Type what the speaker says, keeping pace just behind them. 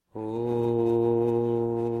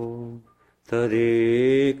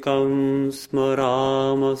Tadekam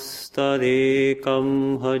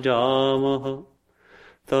smaramas-tadekam bhajamaha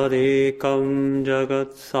Tadekam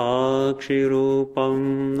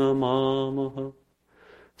jagat-sakshi-rupam namamaha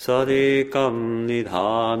Sadekam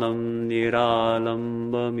nidhanam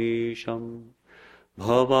niralambamisham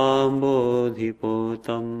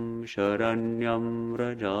Bhavambodhiputam sharanyam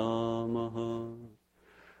rajamaha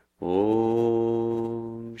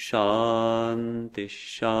Om Shanti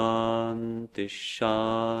Shanti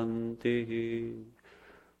Shanti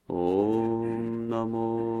Om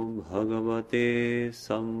Namo Bhagavate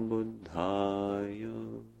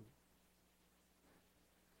Sambuddhaya.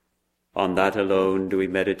 On that alone do we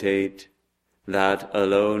meditate, that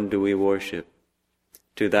alone do we worship,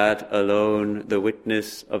 to that alone the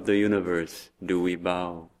witness of the universe do we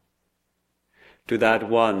bow. To that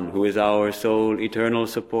one who is our sole eternal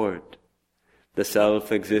support, the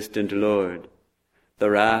self-existent Lord, the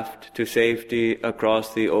raft to safety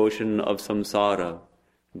across the ocean of samsara,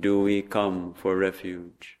 do we come for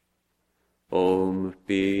refuge. Om,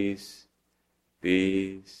 peace,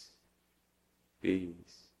 peace,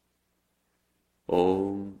 peace.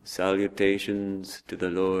 Om, salutations to the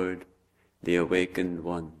Lord, the Awakened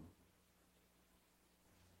One.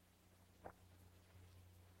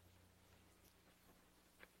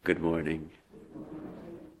 Good morning.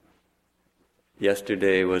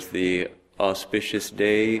 Yesterday was the auspicious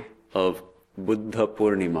day of Buddha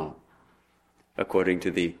Purnima, according to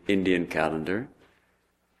the Indian calendar,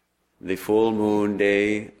 the full moon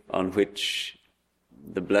day on which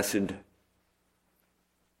the blessed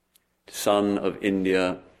son of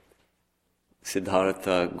India,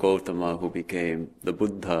 Siddhartha Gautama, who became the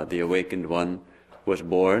Buddha, the Awakened One, was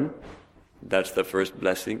born. That's the first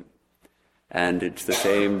blessing. And it's the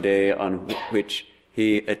same day on which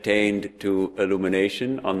he attained to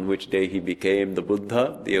illumination, on which day he became the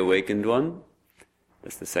Buddha, the Awakened One.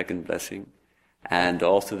 That's the second blessing. And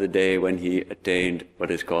also the day when he attained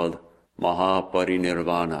what is called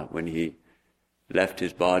Mahaparinirvana, when he left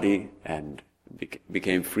his body and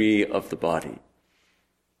became free of the body.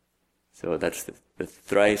 So that's the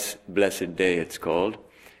thrice-blessed day, it's called.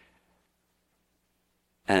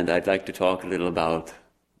 And I'd like to talk a little about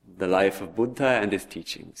the life of Buddha and his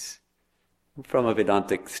teachings, from a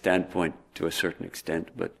Vedantic standpoint to a certain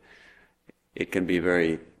extent, but it can be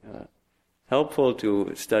very helpful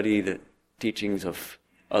to study the teachings of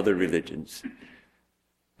other religions.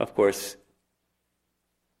 Of course,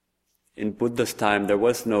 in Buddha's time there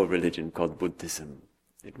was no religion called Buddhism.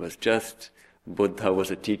 It was just Buddha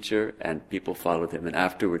was a teacher and people followed him, and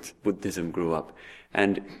afterwards Buddhism grew up.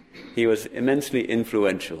 And he was immensely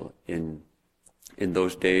influential in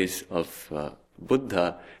those days of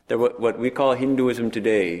Buddha. What we call Hinduism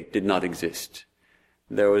today did not exist.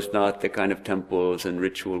 There was not the kind of temples and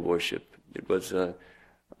ritual worship. It was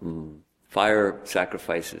fire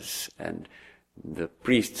sacrifices, and the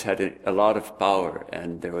priests had a lot of power,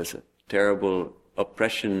 and there was a terrible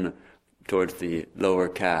oppression towards the lower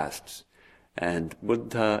castes. And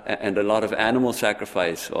Buddha, and a lot of animal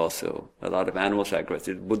sacrifice also, a lot of animal sacrifice.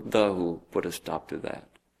 It's Buddha who put a stop to that.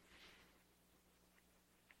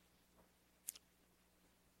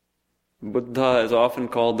 Buddha is often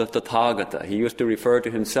called the Tathagata. He used to refer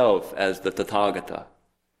to himself as the Tathagata.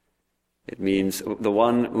 It means the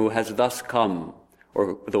one who has thus come,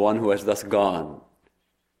 or the one who has thus gone,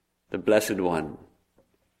 the Blessed One.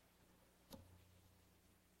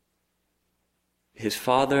 His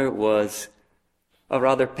father was a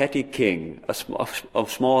rather petty king, a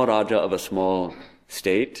small Raja of a small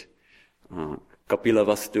state.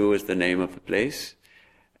 Kapilavastu is the name of the place,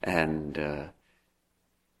 and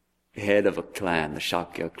head of a clan, the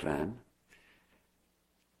Shakya clan.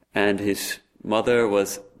 And his mother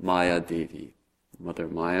was Maya Devi, Mother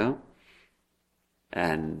Maya.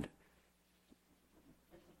 And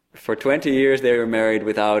for 20 years they were married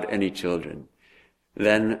without any children.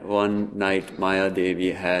 Then one night Maya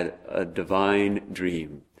Devi had a divine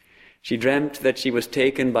dream. She dreamt that she was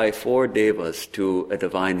taken by 4 devas to a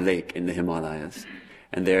divine lake in the Himalayas.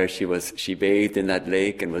 And there she bathed in that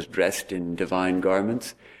lake and was dressed in divine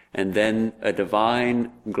garments. And then a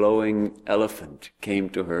divine glowing elephant came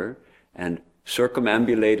to her and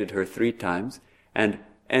circumambulated her 3 times and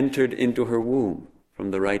entered into her womb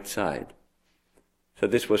from the right side. So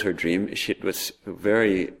this was her dream. It was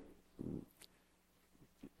very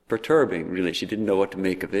perturbing, really. She didn't know what to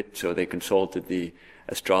make of it, so they consulted the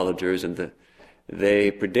astrologers, and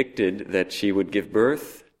they predicted that she would give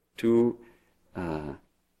birth to a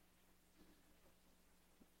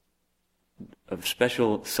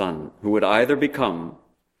special son who would either become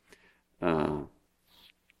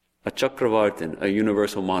a Chakravartin, a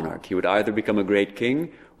universal monarch. He would either become a great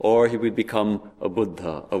king or he would become a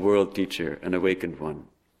Buddha, a world teacher, an awakened one.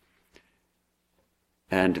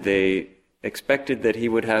 And they expected that he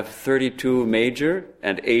would have 32 major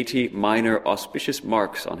and 80 minor auspicious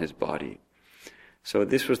marks on his body. So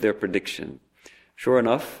this was their prediction. Sure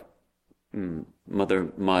enough,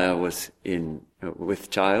 Mother Maya was with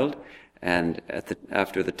child, and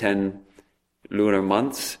after the 10 lunar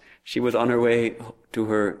months, she was on her way to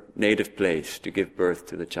her native place to give birth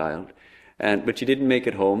to the child. But she didn't make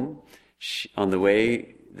it home. On the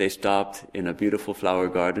way, they stopped in a beautiful flower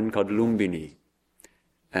garden called Lumbini.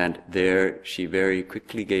 And there she very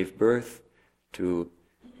quickly gave birth to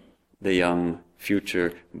the young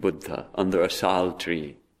future Buddha under a sal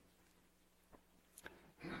tree.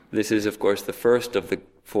 This is, of course, the first of the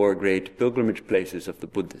 4 great pilgrimage places of the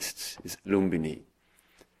Buddhists, is Lumbini.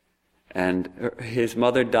 And his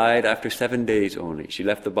mother died after 7 days only. She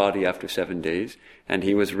left the body after 7 days, and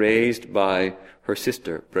he was raised by her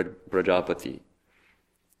sister, Prajapati.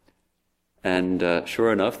 And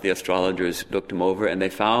sure enough, the astrologers looked him over, and they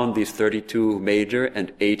found these 32 major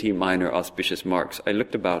and 80 minor auspicious marks. I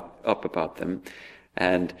looked up about them,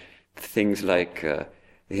 and things like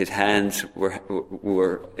his hands were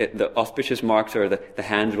the auspicious marks are the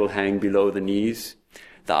hands will hang below the knees,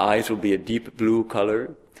 the eyes will be a deep blue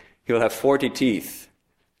color. He'll have 40 teeth.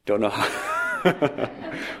 Don't know how.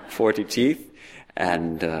 40 teeth.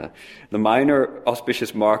 And the minor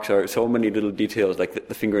auspicious marks are so many little details, like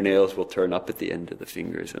the fingernails will turn up at the end of the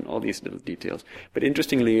fingers and all these little details. But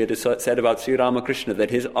interestingly, it is said about Sri Ramakrishna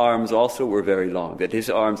that his arms also were very long, that his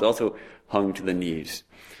arms also hung to the knees.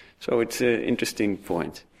 So it's an interesting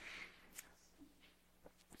point.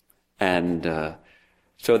 And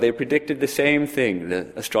so they predicted the same thing.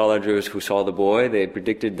 The astrologers who saw the boy, they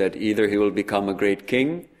predicted that either he will become a great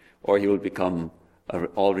king or he will become an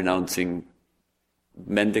all-renouncing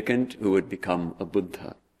mendicant who would become a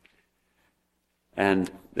Buddha.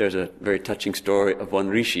 And there's a very touching story of one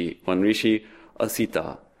rishi,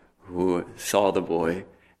 Asita, who saw the boy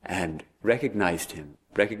and recognized him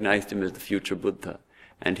as the future Buddha.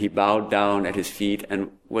 And he bowed down at his feet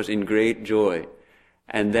and was in great joy.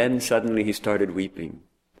 And then suddenly he started weeping.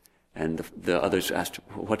 And the others asked,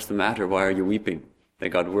 "What's the matter? Why are you weeping?" They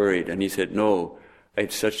got worried. And he said, "No,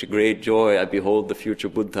 it's such a great joy. I behold the future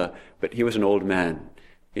Buddha." But he was an old man.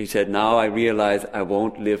 He said, "Now I realize I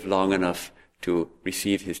won't live long enough to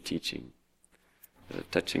receive his teaching." It's a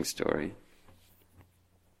touching story.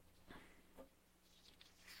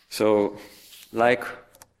 So, like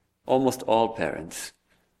almost all parents,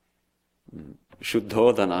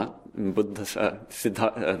 Shuddhodana,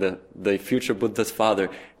 the future Buddha's father,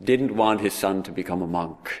 didn't want his son to become a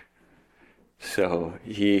monk. So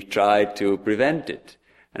he tried to prevent it.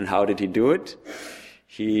 And how did he do it?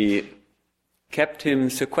 He kept him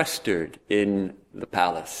sequestered in the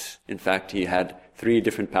palace. In fact, he had 3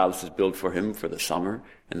 different palaces built for him for the summer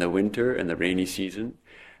and the winter and the rainy season.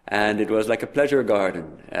 And it was like a pleasure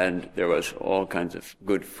garden, and there was all kinds of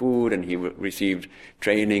good food, and he received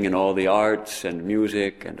training in all the arts and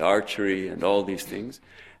music and archery and all these things.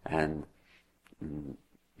 And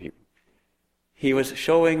he was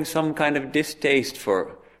showing some kind of distaste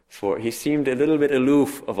for he seemed a little bit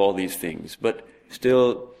aloof of all these things, but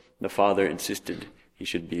still the father insisted he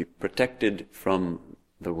should be protected from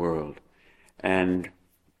the world, and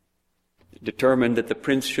determined that the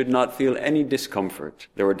prince should not feel any discomfort.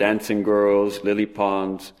 There were dancing girls, lily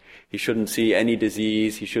ponds. He shouldn't see any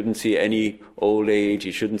disease. He shouldn't see any old age.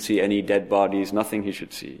 He shouldn't see any dead bodies. Nothing he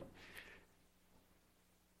should see.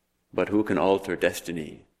 But who can alter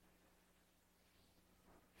destiny?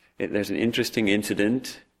 There's an interesting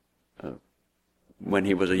incident. When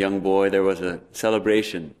he was a young boy, there was a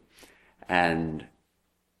celebration, and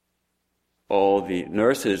all the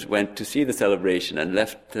nurses went to see the celebration and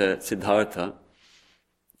left Siddhartha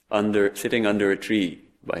sitting under a tree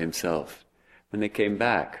by himself. When they came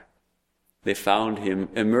back, they found him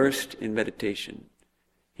immersed in meditation.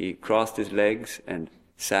 He crossed his legs and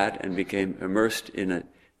sat and became immersed in a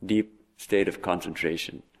deep state of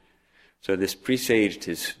concentration. So this presaged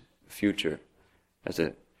his future as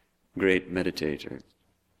a great meditator.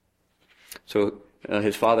 So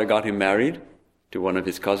his father got him married to one of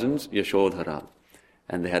his cousins, Yashodhara,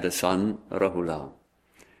 and they had a son, Rahula.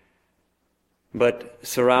 But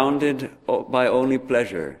surrounded by only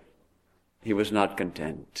pleasure, he was not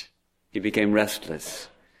content. He became restless.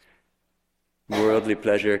 Worldly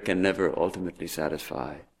pleasure can never ultimately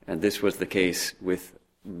satisfy. And this was the case with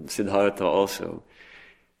Siddhartha also.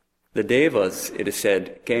 The Devas, it is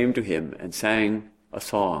said, came to him and sang a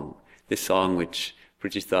song. This song which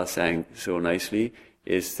Pritchita sang so nicely,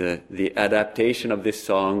 is the adaptation of this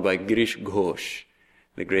song by Girish Ghosh,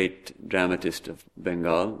 the great dramatist of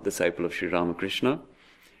Bengal, disciple of Sri Ramakrishna,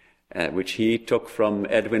 which he took from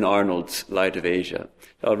Edwin Arnold's Light of Asia.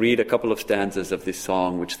 I'll read a couple of stanzas of this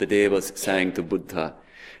song, which the Devas sang to Buddha.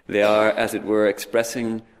 They are, as it were,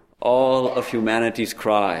 expressing all of humanity's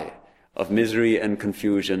cry of misery and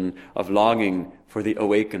confusion, of longing for the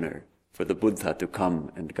awakener, for the Buddha to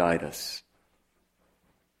come and guide us.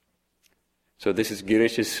 So this is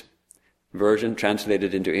Girish's version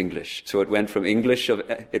translated into English. So it went from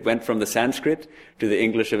the Sanskrit to the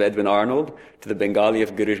English of Edwin Arnold, to the Bengali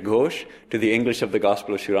of Girish Ghosh, to the English of the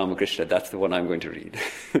Gospel of Sri Ramakrishna. That's the one I'm going to read.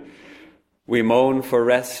 We moan for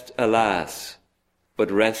rest, alas,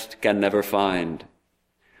 but rest can never find.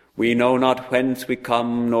 We know not whence we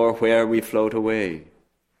come, nor where we float away.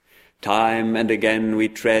 Time and again we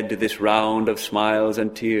tread this round of smiles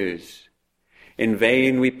and tears. In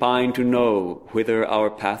vain we pine to know whither our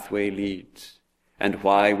pathway leads, and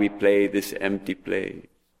why we play this empty play.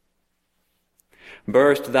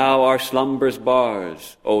 Burst thou our slumber's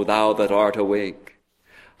bars, O thou that art awake.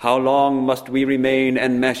 How long must we remain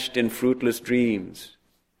enmeshed in fruitless dreams?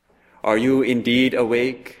 Are you indeed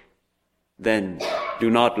awake? Then do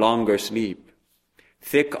not longer sleep.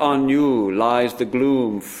 Thick on you lies the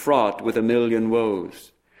gloom fraught with a million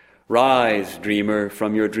woes. Rise, dreamer,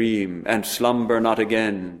 from your dream, and slumber not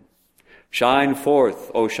again. Shine forth,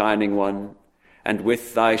 O shining one, and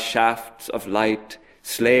with thy shafts of light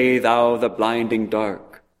slay thou the blinding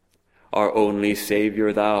dark. Our only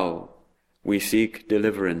Saviour thou, we seek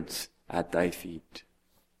deliverance at thy feet.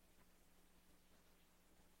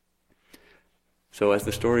 So as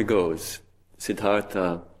the story goes,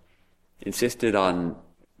 Siddhartha insisted on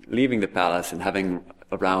leaving the palace and having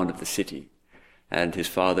a round of the city. And his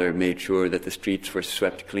father made sure that the streets were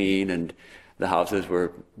swept clean and the houses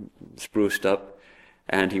were spruced up.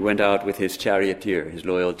 And he went out with his charioteer, his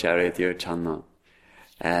loyal charioteer Channa.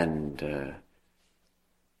 And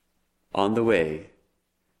on the way,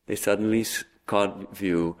 they suddenly caught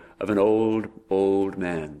view of an old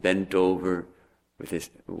man, bent over,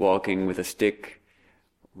 walking with a stick,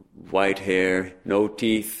 white hair, no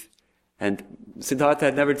teeth. And Siddhartha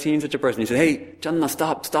had never seen such a person. He said, "Hey, Channa,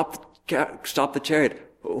 stop the chariot.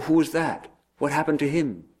 Who is that? What happened to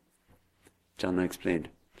him?" Channa explained,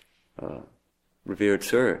 "Revered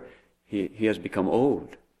sir, he has become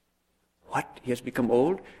old." "What? He has become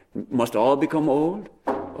old? Must all become old?"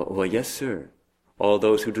 "Well, yes, sir. All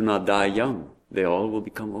those who do not die young, they all will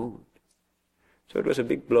become old." So it was a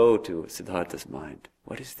big blow to Siddhartha's mind.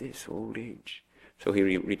 What is this, old age? So he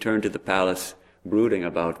returned to the palace, brooding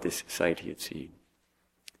about this sight he had seen.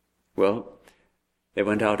 Well, they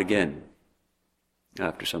went out again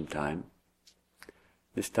after some time.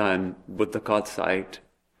 This time, Buddha caught sight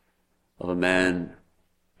of a man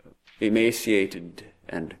emaciated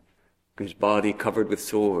and his body covered with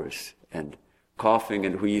sores and coughing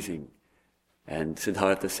and wheezing. And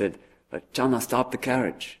Siddhartha said, "Channa, stop the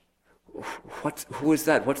carriage. Who is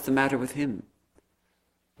that? What's the matter with him?"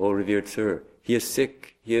 "Oh, revered sir, he is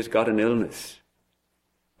sick. He has got an illness."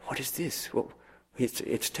 "What is this? Well,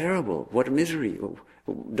 it's terrible. What a misery.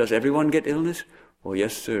 Does everyone get illness?" "Oh,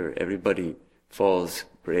 yes, sir. Everybody falls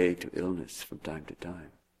prey to illness from time to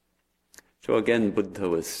time." So again,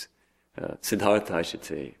 Siddhartha, I should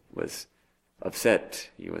say, was upset.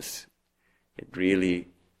 It really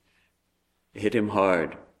hit him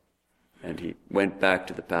hard. And he went back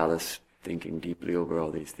to the palace, thinking deeply over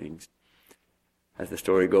all these things. As the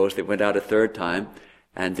story goes, they went out a third time,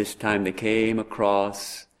 and this time they came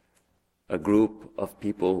across a group of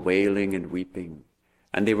people wailing and weeping.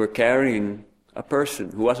 And they were carrying a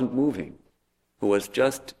person who wasn't moving, who was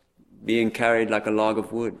just being carried like a log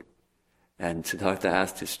of wood. And Siddhartha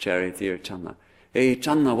asked his charioteer, Channa, "Hey,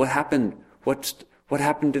 Channa, what happened? What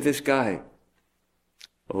happened to this guy?"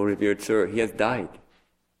 "Oh, revered sir, he has died."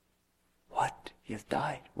 "What? He has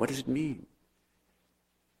died? What does it mean?"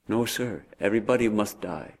 "No, sir, everybody must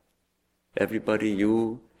die. Everybody,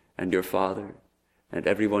 you and your father, and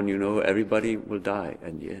everyone you know, everybody will die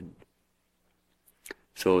in the end."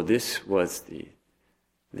 So these were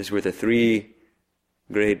the three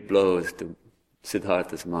great blows to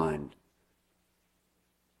Siddhartha's mind.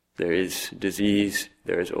 There is disease,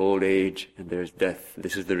 there is old age, and there is death.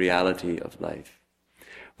 This is the reality of life.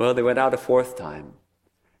 Well, they went out a fourth time,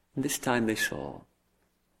 and this time they saw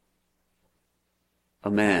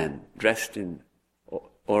a man dressed in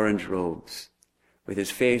orange robes, with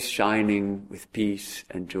his face shining with peace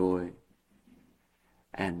and joy.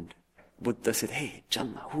 And Buddha said, "Hey,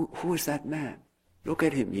 Channa, who is that man? Look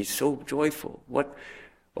at him, he's so joyful. What?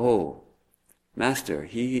 Oh, Master,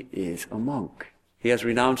 he is a monk. He has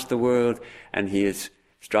renounced the world and he is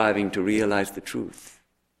striving to realize the truth.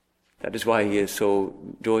 That is why he is so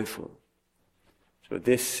joyful. So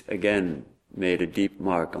this again made a deep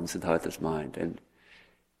mark on Siddhartha's mind, and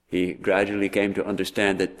he gradually came to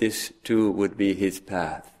understand that this too would be his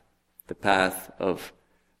path, the path of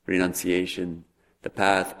renunciation, the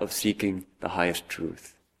path of seeking the highest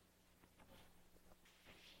truth.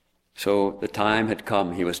 So the time had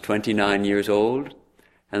come. He was 29 years old,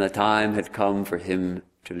 and the time had come for him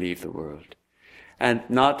to leave the world. And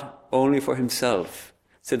not only for himself.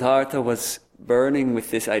 Siddhartha was burning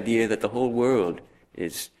with this idea that the whole world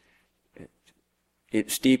is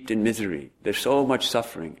it's steeped in misery. There's so much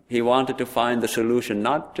suffering. He wanted to find the solution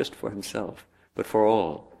not just for himself, but for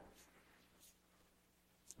all.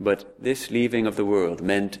 But this leaving of the world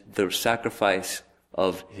meant the sacrifice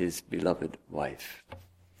of his beloved wife.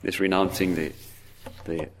 This renouncing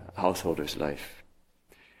the householder's life.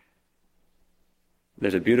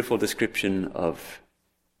 There's a beautiful description of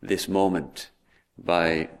this moment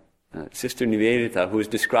by Sister Nivedita, who is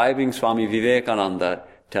describing Swami Vivekananda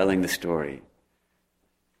telling the story.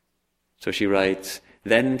 So she writes,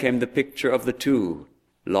 "Then came the picture of the two,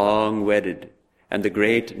 long wedded, and the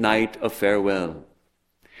great night of farewell.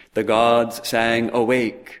 The gods sang,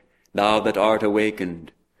 'Awake, thou that art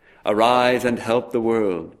awakened. Arise and help the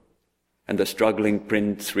world.' And the struggling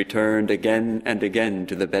prince returned again and again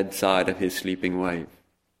to the bedside of his sleeping wife.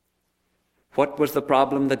 What was the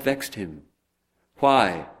problem that vexed him?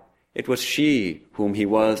 Why, it was she whom he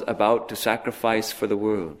was about to sacrifice for the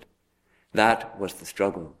world. That was the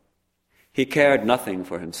struggle. He cared nothing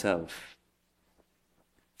for himself.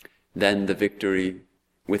 Then the victory,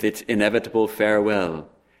 with its inevitable farewell,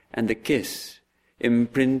 and the kiss,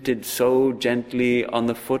 imprinted so gently on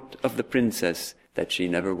the foot of the princess that she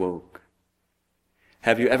never woke.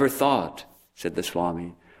 Have you ever thought, said the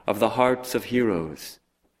Swami, of the hearts of heroes,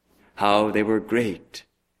 how they were great,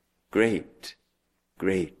 great,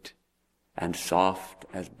 great, and soft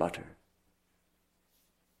as butter?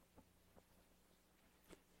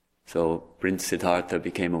 So Prince Siddhartha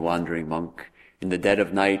became a wandering monk. In the dead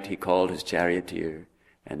of night he called his charioteer,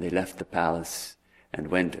 and they left the palace and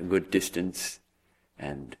went a good distance,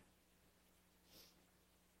 and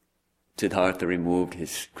Siddhartha removed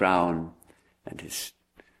his crown and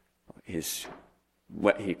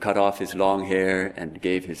he cut off his long hair and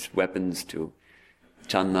gave his weapons to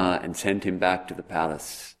Channa and sent him back to the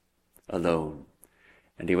palace alone.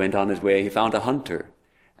 And he went on his way. He found a hunter,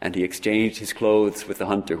 and he exchanged his clothes with the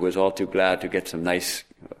hunter, who was all too glad to get some nice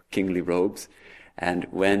kingly robes, and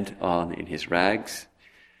went on in his rags,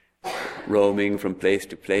 roaming from place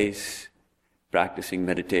to place, practicing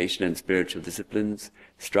meditation and spiritual disciplines,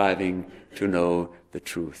 striving to know the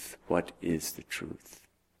truth. What is the truth?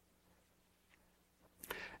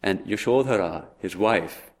 And Yashodhara, his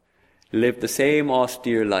wife, lived the same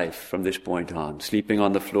austere life from this point on, sleeping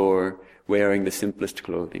on the floor, wearing the simplest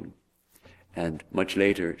clothing. And much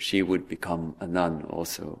later, she would become a nun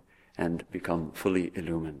also and become fully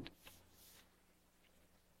illumined.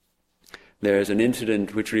 There is an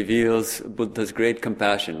incident which reveals Buddha's great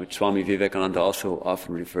compassion, which Swami Vivekananda also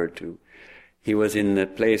often referred to. He was in a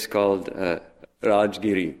place called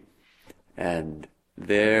Rajgiri, and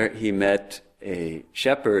there he met a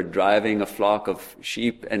shepherd driving a flock of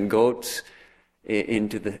sheep and goats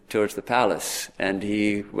towards the palace. And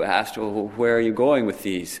he asked, "Oh, where are you going with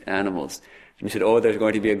these animals?" And he said, "Oh, there's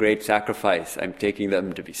going to be a great sacrifice. I'm taking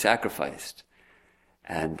them to be sacrificed."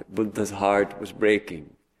 And Buddha's heart was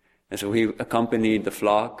breaking. And so he accompanied the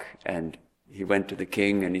flock, and he went to the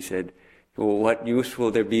king and he said, "Well, what use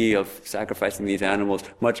will there be of sacrificing these animals?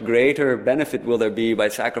 Much greater benefit will there be by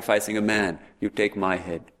sacrificing a man. You take my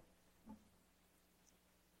head."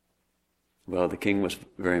 Well, the king was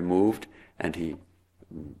very moved, and he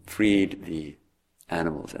freed the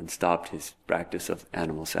animals and stopped his practice of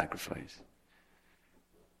animal sacrifice.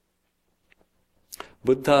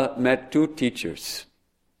 Buddha met two teachers.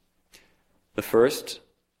 The first,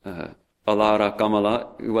 Alara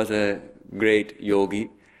Kamala, who was a great yogi,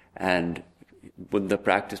 and Buddha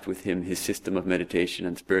practiced with him his system of meditation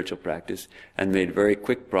and spiritual practice and made very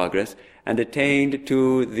quick progress and attained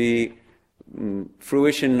to the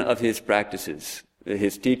fruition of his practices.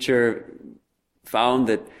 His teacher found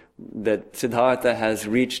that Siddhartha has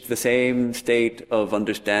reached the same state of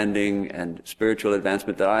understanding and spiritual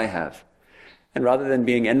advancement that I have. And rather than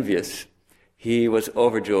being envious, he was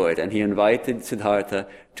overjoyed, and he invited Siddhartha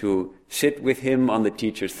to sit with him on the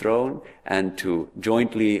teacher's throne and to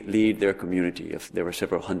jointly lead their community. There were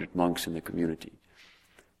several hundred monks in the community.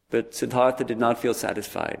 But Siddhartha did not feel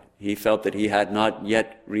satisfied. He felt that he had not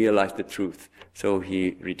yet realized the truth, so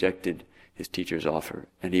he rejected his teacher's offer,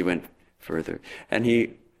 and he went further. And he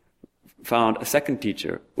found a second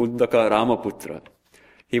teacher, Uddaka Ramaputra.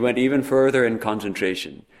 He went even further in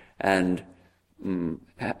concentration, and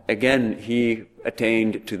again he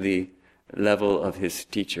attained to the level of his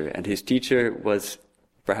teacher. And his teacher was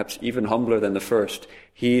perhaps even humbler than the first.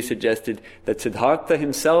 He suggested that Siddhartha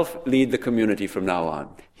himself lead the community from now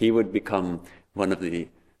on. He would become one of the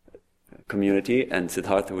community, and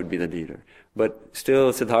Siddhartha would be the leader. But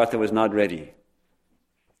still, Siddhartha was not ready.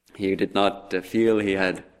 He did not feel he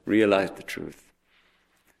had realized the truth.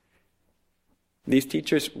 These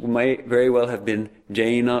teachers might very well have been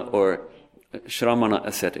Jaina or Shramana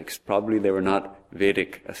ascetics. Probably they were not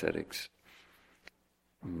Vedic ascetics.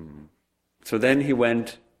 So then he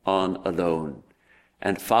went on alone,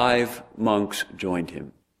 and 5 monks joined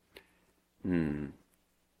him.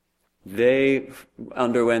 They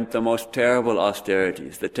underwent the most terrible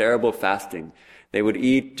austerities, the terrible fasting. They would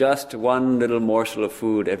eat just one little morsel of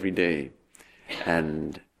food every day.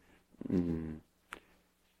 And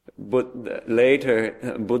later,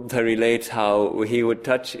 Buddha relates how he would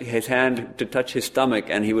touch his hand to touch his stomach,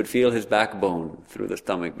 and he would feel his backbone through the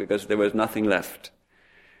stomach because there was nothing left.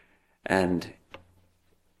 And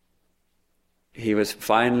he was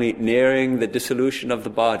finally nearing the dissolution of the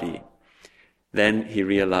body. Then he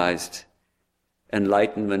realized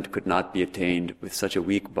enlightenment could not be attained with such a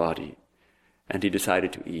weak body. And he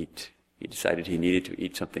decided to eat. He decided he needed to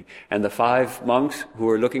eat something. And the 5 monks who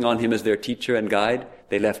were looking on him as their teacher and guide,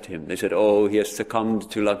 they left him. They said, "Oh, he has succumbed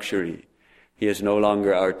to luxury. He is no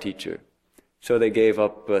longer our teacher." So they gave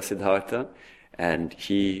up Siddhartha, and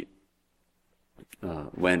he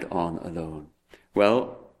went on alone.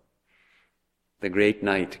 Well, the great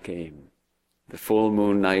night came, the full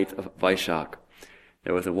moon night of Vaishakh.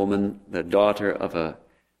 There was a woman, the daughter of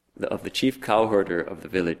the chief cowherder of the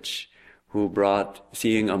village, who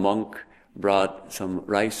seeing a monk, brought some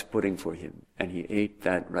rice pudding for him, and he ate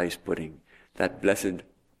that rice pudding, that blessed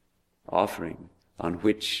offering, on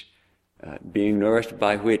which, being nourished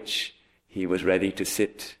by which, he was ready to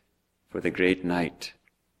sit for the great night.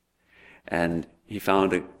 And he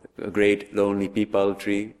found a great lonely peepal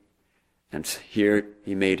tree, and here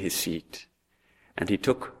he made his seat. And he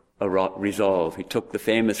took a resolve. He took the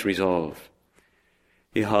famous resolve.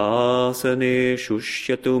 Ihasane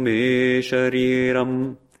shushyatu me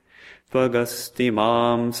shariram tvagasti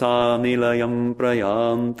mam sanilayam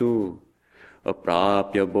prayantu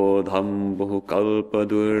aprapya bodham buhukalpa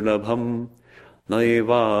durlabham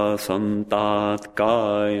naiva santat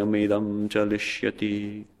kayamidam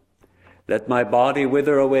chalishyati. Let my body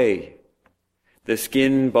wither away, the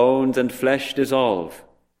skin, bones, and flesh dissolve,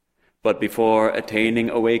 but before attaining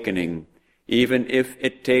awakening, even if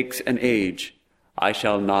it takes an age, I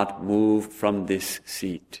shall not move from this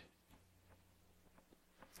seat.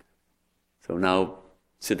 So now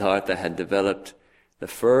Siddhartha had developed the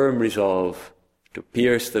firm resolve to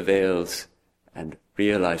pierce the veils and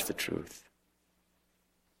realize the truth.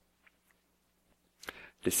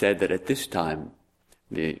 It is said that at this time,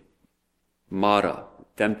 the Mara,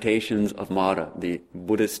 temptations of Mara, the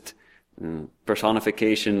Buddhist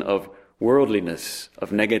personification of worldliness, of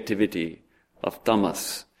negativity, of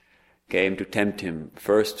tamas, came to tempt him,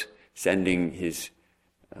 first sending his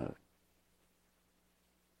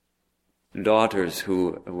daughters,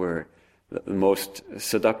 who were the most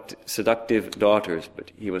seductive daughters,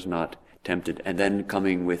 but he was not tempted, and then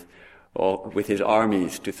coming with his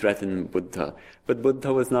armies to threaten Buddha. But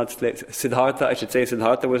Buddha was not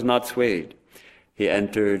Siddhartha was not swayed. He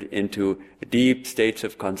entered into deep states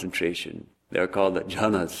of concentration. They are called the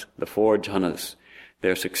jhanas, the 4 jhanas. They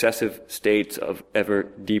are successive states of ever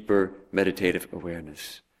deeper meditative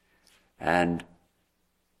awareness. And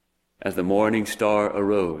as the morning star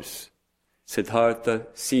arose, Siddhartha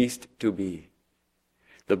ceased to be.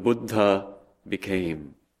 The Buddha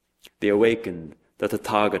became. The awakened, the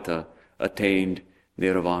Tathagata, attained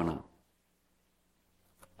nirvana.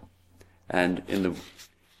 And in the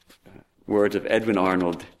words of Edwin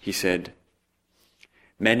Arnold, he said,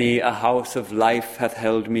 "Many a house of life hath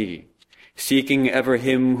held me, seeking ever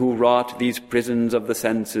him who wrought these prisons of the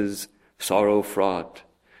senses, sorrow fraught.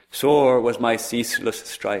 Sore was my ceaseless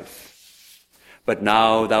strife. But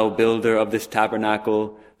now, thou builder of this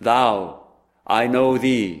tabernacle, thou, I know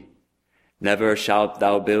thee. Never shalt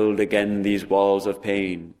thou build again these walls of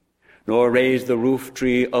pain, nor raise the roof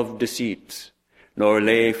tree of deceits, nor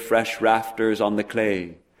lay fresh rafters on the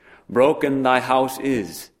clay. Broken thy house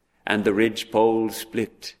is, and the ridge poles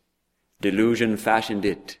split. Delusion fashioned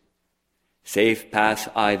it. Safe pass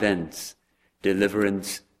I thence,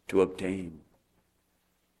 deliverance to obtain."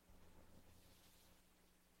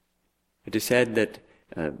 It is said that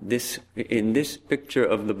In this picture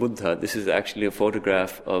of the Buddha, this is actually a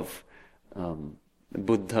photograph of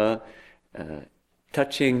Buddha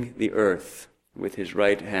touching the earth with his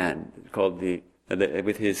right hand, called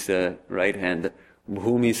with his right hand, the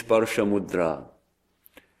Bhumi Sparsha Mudra.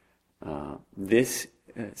 This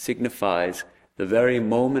signifies the very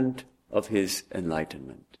moment of his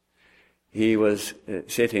enlightenment. He was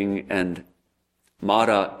sitting, and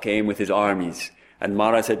Mara came with his armies, and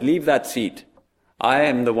Mara said, "Leave that seat. I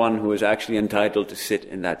am the one who is actually entitled to sit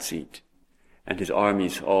in that seat." And his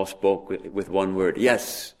armies all spoke with one word,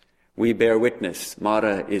 "Yes, we bear witness.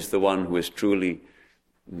 Mara is the one who is truly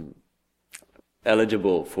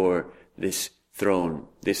eligible for this throne,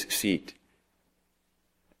 this seat."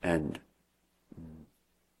 And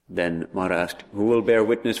then Mara asked, "Who will bear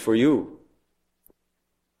witness for you?"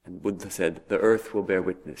 And Buddha said, "The earth will bear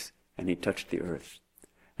witness." And he touched the earth.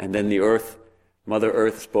 And then the earth, Mother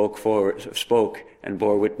Earth, spoke and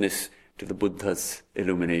bore witness to the Buddha's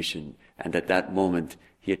illumination. And at that moment,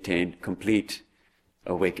 he attained complete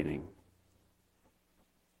awakening.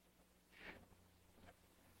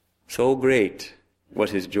 So great was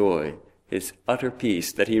his joy, his utter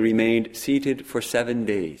peace, that he remained seated for 7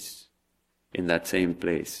 days in that same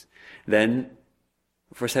place. Then,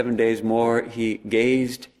 for 7 days more, he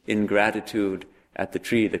gazed in gratitude at the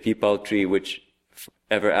tree, the peepal tree, which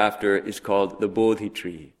ever after is called the Bodhi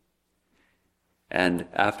tree. And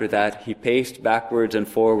after that, he paced backwards and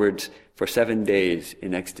forwards for 7 days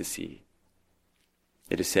in ecstasy.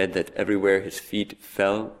 It is said that everywhere his feet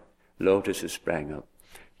fell, lotuses sprang up.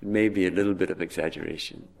 It may be a little bit of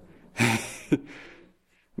exaggeration.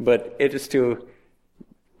 But it is to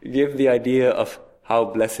give the idea of how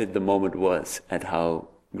blessed the moment was and how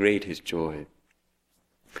great his joy.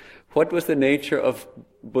 What was the nature of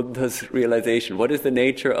Buddha's realization? What is the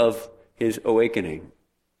nature of his awakening?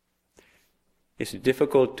 It's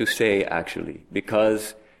difficult to say, actually,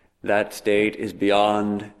 because that state is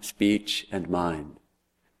beyond speech and mind.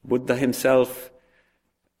 Buddha himself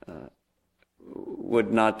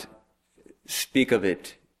would not speak of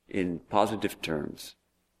it in positive terms.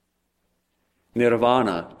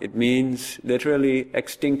 Nirvana, it means literally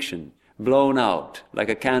extinction, blown out, like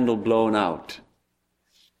a candle blown out.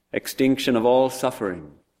 Extinction of all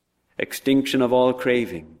suffering, extinction of all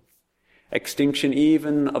craving, extinction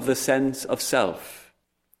even of the sense of self.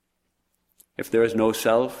 If there is no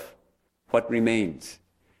self, what remains?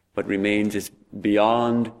 What remains is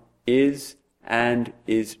beyond is and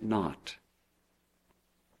is not.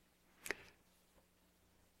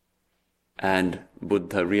 And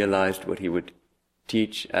Buddha realized what he would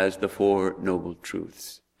teach as the Four Noble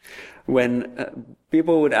Truths. When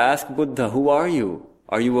people would ask Buddha, "Who are you?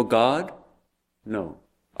 Are you a god?" No.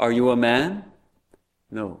 "Are you a man?"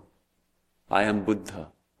 No. "I am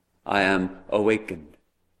Buddha. I am awakened."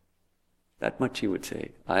 That much he would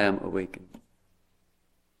say. "I am awakened."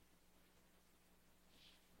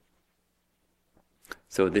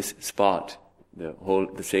 So this spot,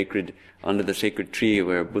 under the sacred tree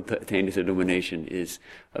where Buddha attained his illumination, is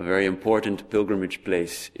a very important pilgrimage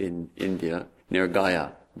place in India, near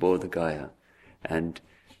Gaya, Bodh Gaya. And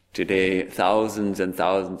today, thousands and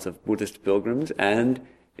thousands of Buddhist pilgrims and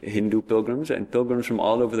Hindu pilgrims and pilgrims from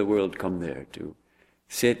all over the world come there to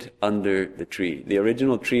sit under the tree. The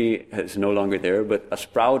original tree is no longer there, but a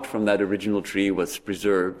sprout from that original tree was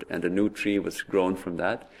preserved, and a new tree was grown from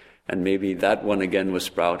that. And maybe that one again was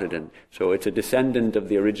sprouted, and so it's a descendant of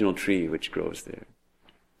the original tree which grows there.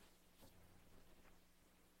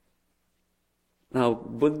 Now,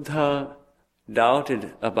 Buddha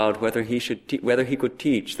doubted about whether he could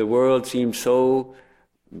teach. The world seemed so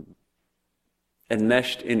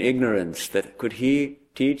enmeshed in ignorance that could he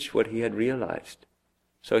teach what he had realized?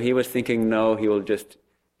 So he was thinking, no, he will just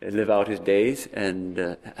live out his days,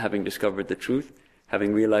 and having discovered the truth,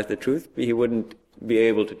 having realized the truth, he wouldn't be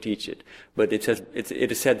able to teach it. But it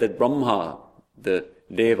is said that Brahma, the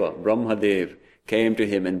Deva, Brahmadev, came to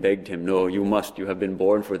him and begged him, "No, you have been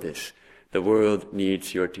born for this. The world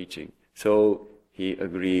needs your teaching." So he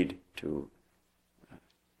agreed to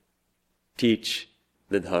teach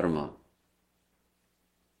the Dharma.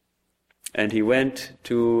 And he went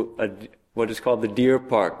to what is called the Deer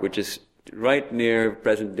Park, which is right near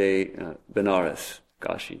present-day Benares,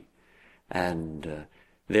 Kashi. And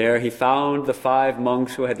there he found the 5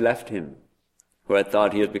 monks who had left him, who had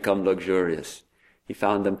thought he had become luxurious. He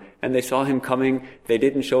found them, and they saw him coming. They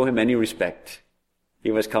didn't show him any respect.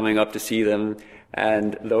 He was coming up to see them,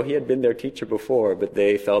 and though he had been their teacher before, but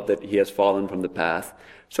they felt that he has fallen from the path.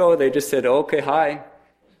 So they just said, "Okay, hi."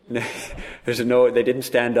 They didn't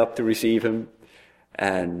stand up to receive him.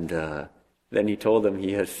 And then he told them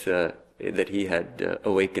he has that he had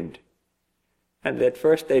awakened. And at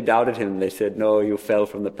first they doubted him. They said, no, you fell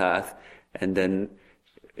from the path. And then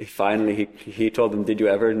finally he told them, did you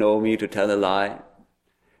ever know me to tell a lie?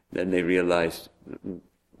 Then they realized,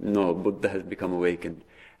 no, Buddha has become awakened.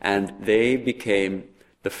 And they became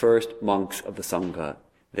the first monks of the Sangha.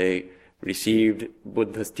 They received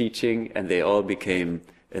Buddha's teaching and they all became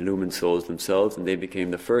illumined souls themselves, and they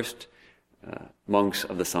became the first monks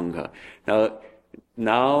of the Sangha.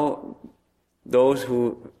 Now those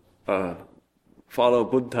who follow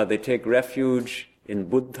Buddha, they take refuge in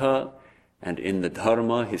Buddha and in the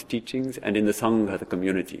Dharma, his teachings, and in the Sangha, the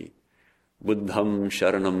community. Buddham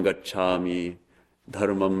sharanam gacchami,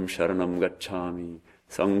 dharmam sharanam gacchami,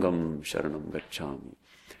 sangham sharanam gacchami.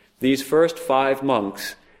 These first 5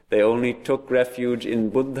 monks, they only took refuge in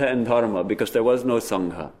Buddha and Dharma because there was no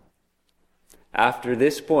Sangha. After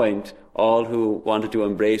this point, all who wanted to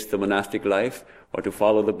embrace the monastic life or to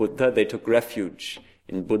follow the Buddha, they took refuge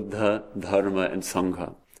in Buddha, Dharma and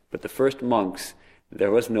Sangha. But the first monks,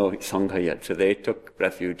 there was no Sangha yet, so they took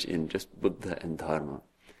refuge in just Buddha and Dharma.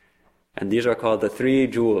 And these are called the 3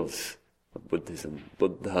 jewels of Buddhism: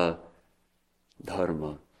 Buddha,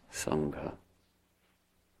 Dharma, Sangha.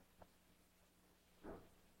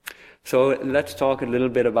 So let's talk a little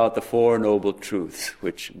bit about the 4 noble truths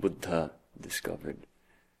which Buddha discovered.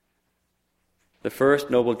 The first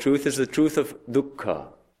noble truth is the truth of dukkha.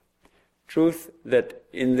 Truth that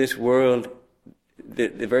in this world, the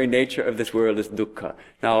very nature of this world is dukkha.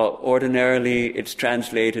 Now, ordinarily it's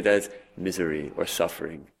translated as misery or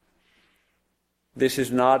suffering. This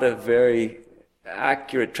is not a very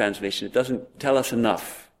accurate translation. It doesn't tell us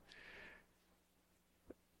enough.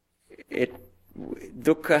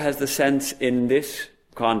 Dukkha has the sense in this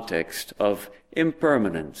context of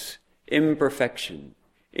impermanence, imperfection,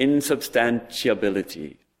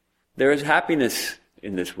 insubstantiability. There is happiness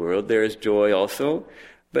in this world, there is joy also,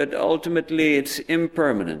 but ultimately it's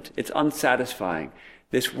impermanent, it's unsatisfying.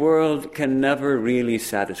 This world can never really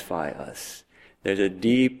satisfy us. There's a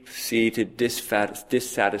deep-seated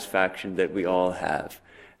dissatisfaction that we all have.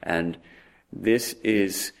 And this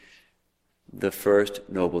is the first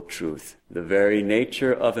noble truth. The very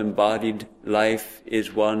nature of embodied life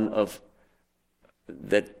is one of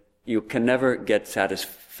that you can never get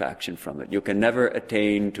satisfaction from it. You can never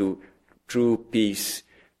attain to true peace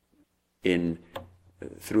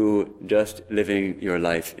through just living your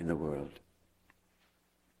life in the world.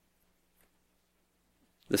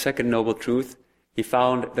 The second noble truth, he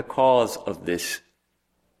found the cause of this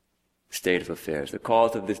state of affairs. The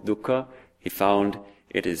cause of this dukkha, he found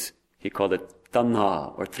he called it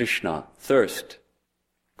tanha or trishna, thirst,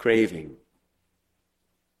 craving.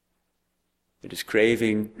 It is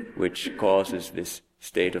craving which causes this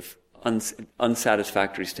state of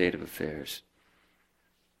unsatisfactory state of affairs.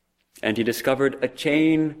 And he discovered a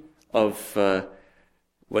chain of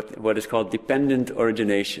what is called dependent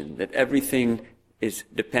origination, that everything is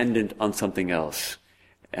dependent on something else.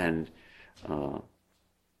 And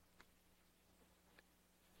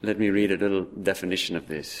let me read a little definition of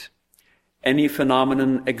this. Any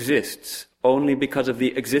phenomenon exists only because of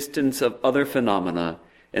the existence of other phenomena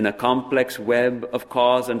in a complex web of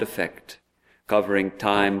cause and effect, covering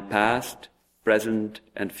time past, present,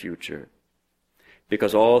 and future.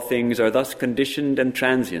 Because all things are thus conditioned and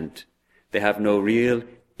transient, they have no real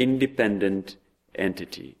independent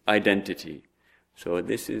identity. So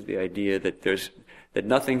this is the idea that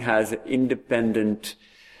nothing has independent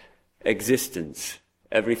existence.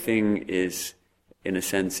 Everything is, in a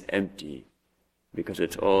sense, empty, because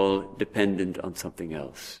it's all dependent on something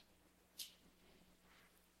else.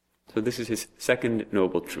 So this is his second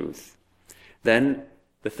noble truth. Then,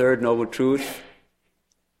 the third noble truth,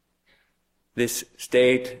 this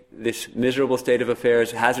miserable state of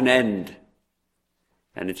affairs has an end,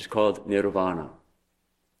 and it is called nirvana.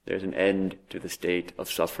 There's an end to the state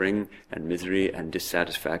of suffering and misery and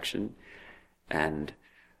dissatisfaction. And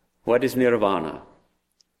what is nirvana?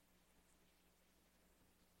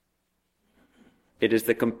 It is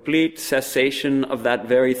the complete cessation of that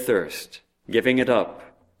very thirst, giving it up,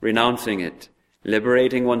 renouncing it,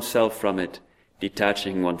 liberating oneself from it,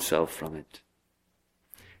 detaching oneself from it.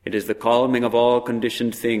 It is the calming of all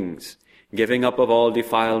conditioned things, giving up of all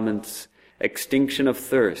defilements, extinction of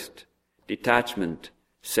thirst, detachment,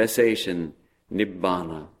 cessation,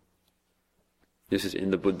 nibbana. This is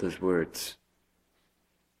in the Buddha's words.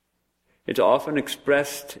 It's often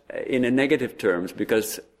expressed in negative terms,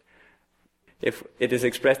 because if it is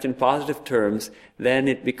expressed in positive terms, then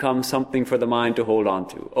it becomes something for the mind to hold on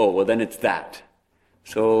to. Oh, well, then it's that.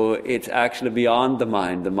 So it's actually beyond the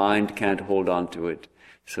mind. The mind can't hold on to it.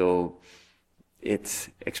 So it's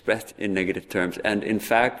expressed in negative terms. And in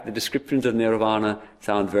fact, the descriptions of nirvana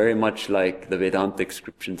sound very much like the Vedantic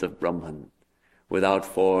descriptions of Brahman. Without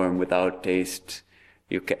form, without taste,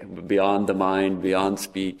 beyond the mind, beyond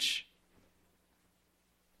speech.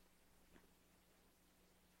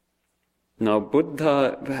 Now,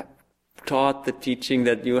 Buddha taught the teaching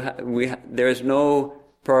that there is no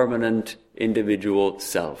permanent individual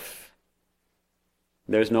self.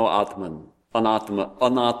 There is no Atman.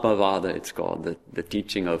 Anatmavada, it's called, the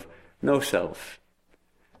teaching of no self.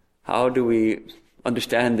 How do we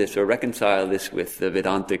understand this or reconcile this with the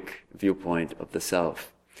Vedantic viewpoint of the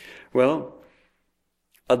self? Well,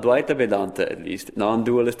 Advaita Vedanta, at least,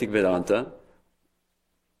 non-dualistic Vedanta,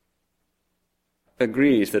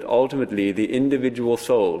 agrees that ultimately the individual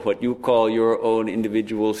soul, what you call your own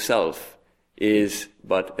individual self, is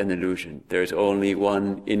but an illusion. There is only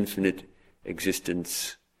one infinite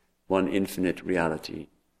existence, one infinite reality.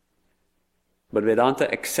 But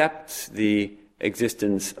Vedanta accepts the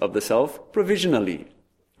existence of the self provisionally,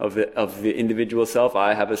 of the individual self.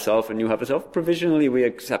 I have a self and you have a self. Provisionally we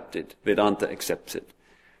accept it. Vedanta accepts it.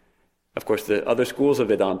 Of course, the other schools of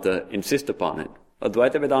Vedanta insist upon it.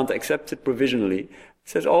 Advaita Vedanta accepts it provisionally. It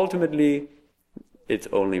says ultimately it's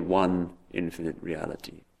only one infinite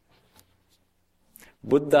reality.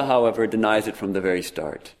 Buddha, however, denies it from the very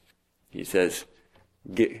start. He says,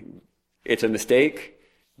 it's a mistake.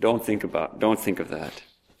 Don't think of that.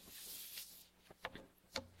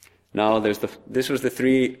 Now, this was the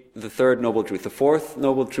third noble truth. The fourth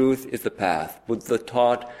noble truth is the path. Buddha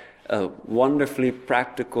taught a wonderfully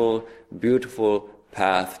practical, beautiful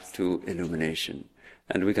path to illumination.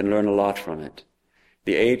 And we can learn a lot from it.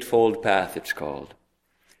 The Eightfold Path, it's called.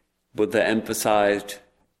 Buddha emphasized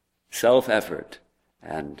self-effort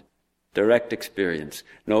and direct experience.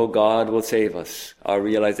 No God will save us. Our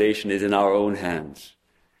realization is in our own hands.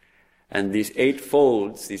 And these 8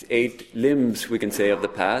 folds, these 8 limbs, we can say, of the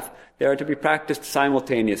path, they are to be practiced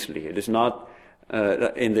simultaneously. It is not,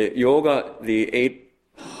 in the yoga, the 8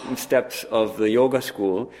 steps of the yoga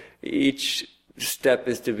school, each step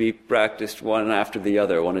is to be practiced one after the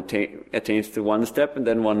other. One attains to one step and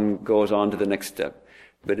then one goes on to the next step.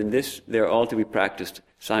 But in this, they're all to be practiced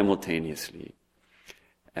simultaneously.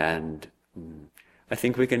 And I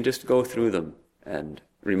think we can just go through them and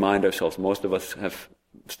remind ourselves. Most of us have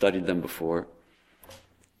studied them before.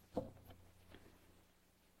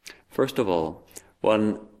 First of all,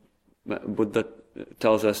 Buddha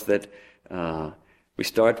tells us that we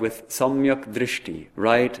start with samyak drishti,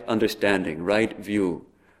 right understanding, right view.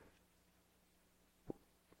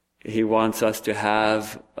 He wants us to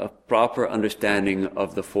have a proper understanding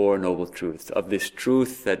of the Four Noble Truths, of this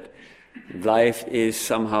truth that life is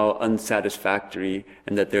somehow unsatisfactory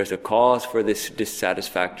and that there's a cause for this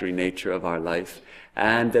dissatisfactory nature of our life,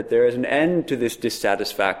 and that there is an end to this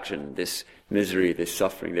dissatisfaction, this misery, this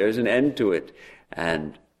suffering. There is an end to it.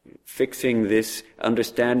 And fixing this,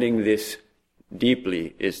 understanding this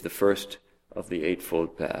deeply is the first of the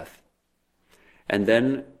Eightfold Path. And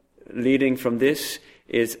then, leading from this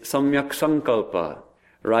is samyak sankalpa,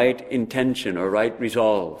 right intention or right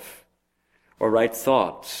resolve, or right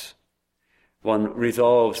thoughts. One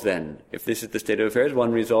resolves then, if this is the state of affairs,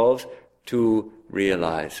 one resolves to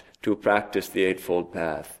realize, to practice the Eightfold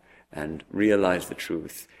Path and realize the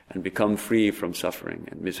truth and become free from suffering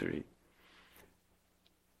and misery.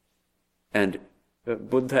 And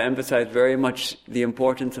Buddha emphasized very much the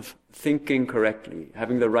importance of thinking correctly,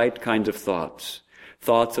 having the right kinds of thoughts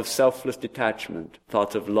of selfless detachment,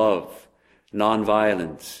 thoughts of love,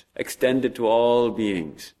 non-violence, extended to all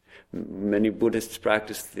beings. Many Buddhists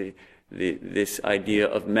practice this idea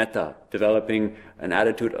of metta, developing an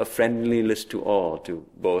attitude of friendliness to all, to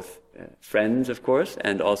both friends, of course,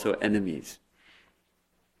 and also enemies.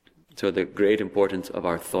 So the great importance of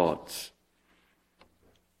our thoughts.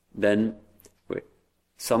 Then,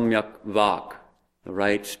 samyak vak, the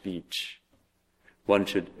right speech. One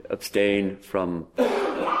should abstain from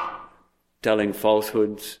telling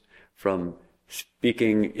falsehoods, from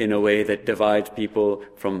speaking in a way that divides people,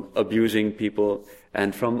 from abusing people,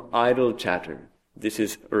 and from idle chatter. This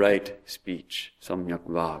is right speech, samyak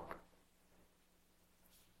vak.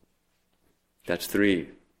 That's 3.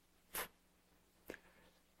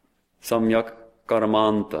 Samyak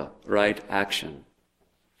karamanta, right action.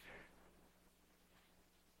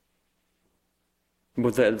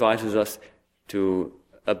 Buddha advises us to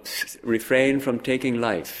refrain from taking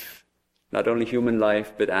life, not only human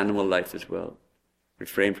life, but animal life as well.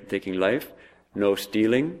 Refrain from taking life, no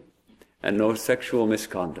stealing, and no sexual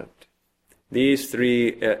misconduct. These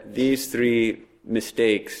three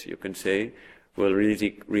mistakes, you can say, will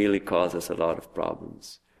really cause us a lot of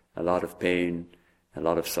problems. a lot of pain, a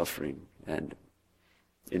lot of suffering. And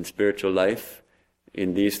in spiritual life,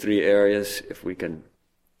 in these three areas, if we can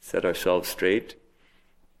set ourselves straight.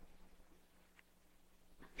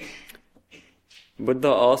 Buddha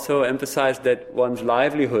also emphasized that one's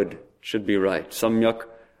livelihood should be right. Samyak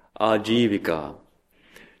ajivika.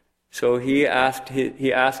 So he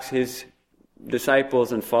asks his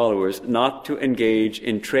disciples and followers not to engage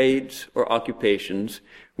in trades or occupations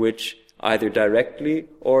which either directly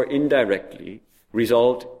or indirectly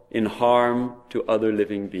result in harm to other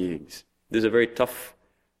living beings. This is a very tough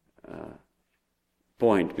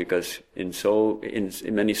point, because in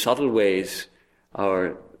many subtle ways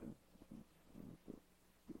our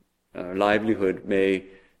livelihood may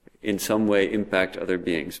in some way impact other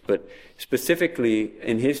beings. But specifically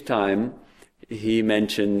in his time, he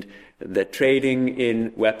mentioned that trading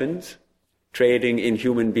in weapons, trading in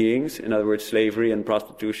human beings, in other words, slavery and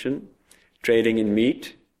prostitution, trading in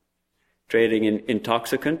meat, trading in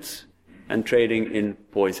intoxicants, and trading in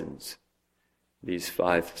poisons. These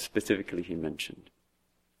 5 specifically he mentioned.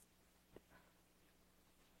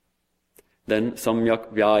 Then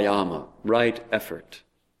samyak vyayama, right effort.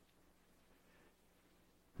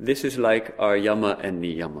 This is like our yama and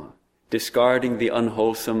niyama, discarding the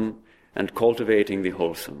unwholesome and cultivating the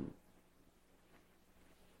wholesome.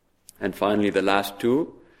 And finally, the last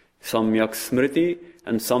 2, samyak smriti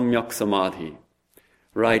and samyak samadhi,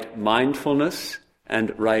 right mindfulness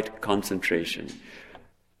and right concentration.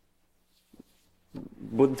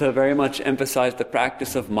 Buddha very much emphasized the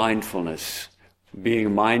practice of mindfulness,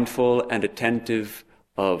 being mindful and attentive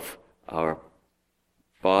of our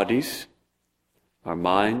bodies, our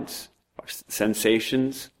minds, our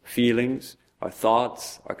sensations, feelings, our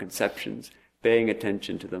thoughts, our conceptions, paying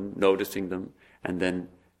attention to them, noticing them, and then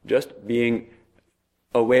just being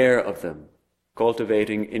aware of them,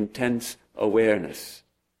 cultivating intense awareness.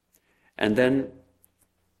 And then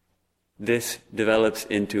this develops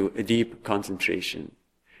into a deep concentration.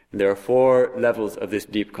 There are 4 levels of this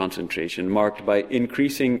deep concentration, marked by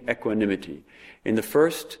increasing equanimity. In the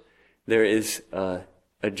first, there is a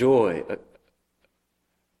joy.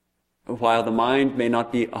 While the mind may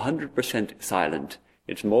not be 100% silent,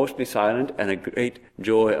 it's mostly silent, and a great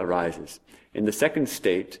joy arises. In the second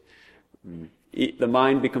state, the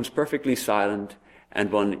mind becomes perfectly silent,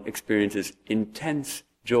 and one experiences intense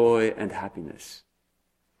joy and happiness.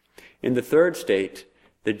 In the third state,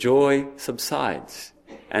 the joy subsides,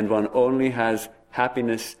 and one only has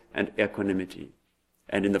happiness and equanimity.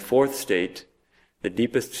 And in the fourth state, the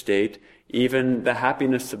deepest state, even the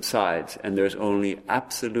happiness subsides, and there's only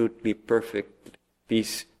absolutely perfect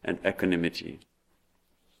peace and equanimity.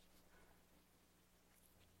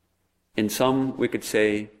 In sum, we could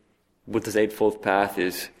say Buddha's Eightfold Path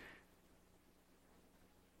is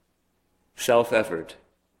self-effort.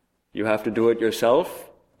 You have to do it yourself,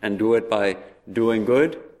 and do it by doing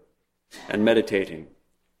good and meditating.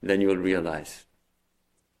 Then you will realize.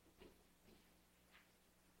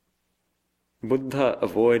 Buddha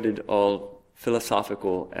avoided all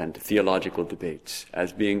philosophical and theological debates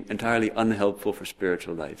as being entirely unhelpful for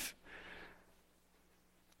spiritual life.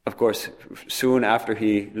 Of course, soon after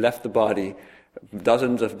he left the body,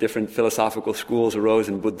 dozens of different philosophical schools arose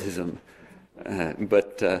in Buddhism.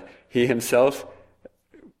 But he himself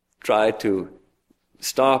tried to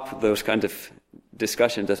stop those kinds of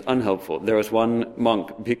discussions as unhelpful. There was one monk,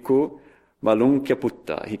 Bhikkhu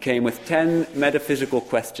Malunkyaputta. He came with 10 metaphysical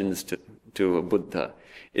questions to Buddha.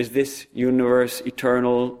 Is this universe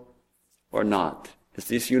eternal or not? Is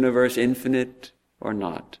this universe infinite or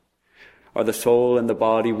not? Are the soul and the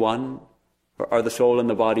body one? Or are the soul and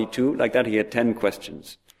the body two? Like that, he had 10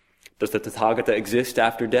 questions. Does the Tathagata exist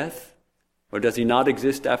after death? Or does he not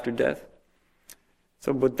exist after death?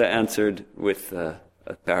 So Buddha answered with a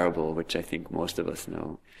parable, which I think most of us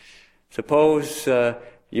know. Suppose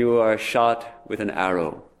you are shot with an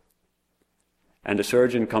arrow, and a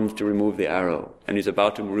surgeon comes to remove the arrow, and he's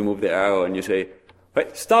about to remove the arrow, and you say,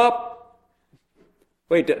 "Wait, stop!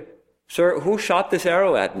 Wait, sir, who shot this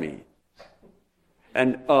arrow at me?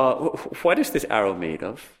 And what is this arrow made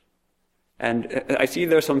of? And I see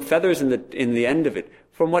there are some feathers in the end of it.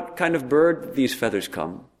 From what kind of bird did these feathers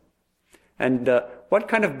come? And what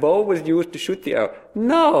kind of bow was used to shoot the arrow?"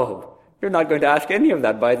 No, you're not going to ask any of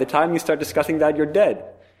that. By the time you start discussing that, you're dead.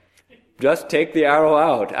 Just take the arrow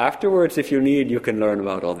out. Afterwards, if you need, you can learn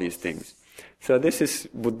about all these things. So this is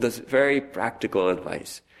Buddha's very practical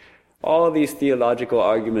advice. All these theological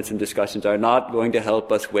arguments and discussions are not going to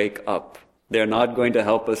help us wake up. They're not going to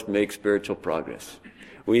help us make spiritual progress.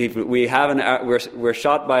 We're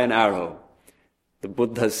shot by an arrow. The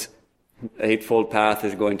Buddha's Eightfold Path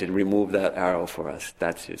is going to remove that arrow for us.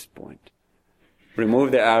 That's his point.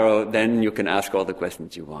 Remove the arrow, then you can ask all the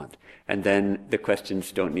questions you want. And then the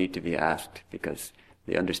questions don't need to be asked because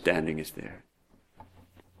the understanding is there.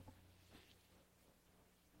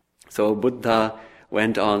 So Buddha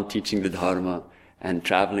went on teaching the Dharma and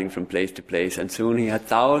traveling from place to place, and soon he had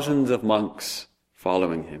thousands of monks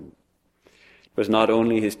following him. It was not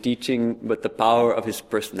only his teaching, but the power of his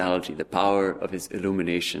personality, the power of his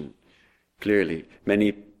illumination. Clearly,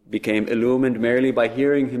 many became illumined merely by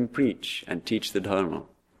hearing him preach and teach the Dharma.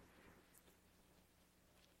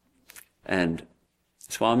 And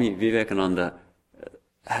Swami Vivekananda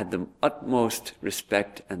had the utmost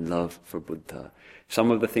respect and love for Buddha.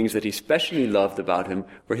 Some of the things that he especially loved about him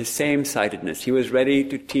were his same-sightedness. He was ready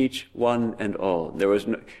to teach one and all.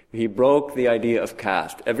 He broke the idea of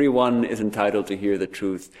caste. Everyone is entitled to hear the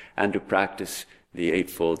truth and to practice the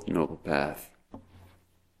Eightfold Noble Path.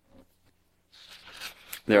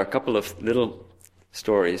 There are a couple of little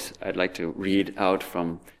stories I'd like to read out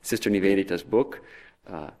from Sister Nivedita's book,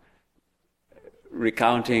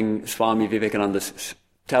 recounting Swami Vivekananda's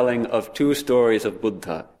telling of two stories of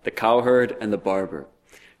Buddha, the cowherd and the barber.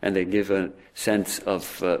 And they give a sense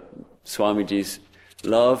of Swamiji's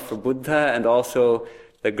love for Buddha and also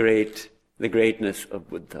the greatness of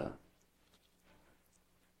Buddha.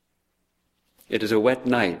 It is a wet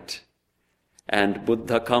night, and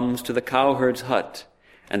Buddha comes to the cowherd's hut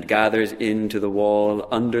and gathers into the wall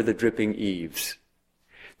under the dripping eaves.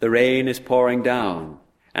 The rain is pouring down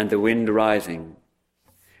and the wind rising.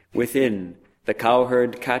 Within, the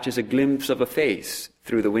cowherd catches a glimpse of a face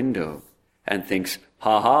through the window and thinks,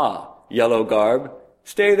 "Ha ha, yellow garb,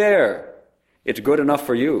 stay there. It's good enough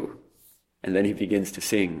for you." And then he begins to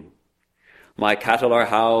sing. "My cattle are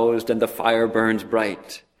housed and the fire burns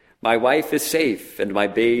bright. My wife is safe and my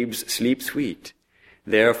babes sleep sweet.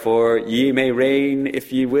 Therefore ye may reign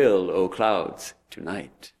if ye will, O clouds,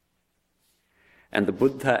 tonight." And the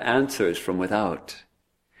Buddha answers from without,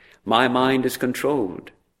 "My mind is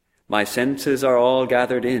controlled. My senses are all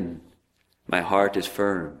gathered in. My heart is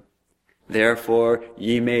firm. Therefore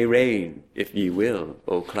ye may reign, if ye will,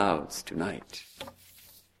 O clouds, tonight."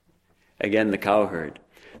 Again the cowherd.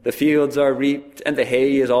 "The fields are reaped, and the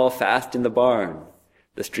hay is all fast in the barn.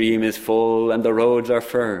 The stream is full, and the roads are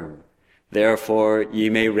firm. Therefore ye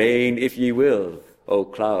may reign, if ye will, O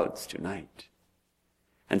clouds, tonight."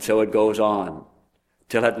 And so it goes on,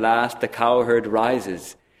 till at last the cowherd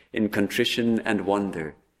rises in contrition and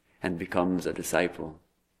wonder, and becomes a disciple.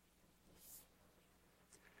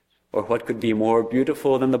 Or what could be more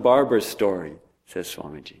beautiful than the barber's story, says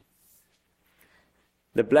Swamiji.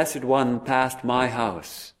 "The Blessed One passed my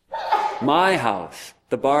house,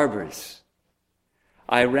 the barber's.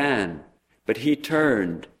 I ran, but he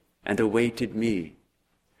turned and awaited me,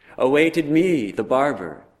 the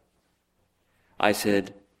barber. I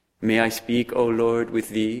said, 'May I speak, O Lord, with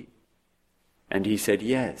thee?' And he said,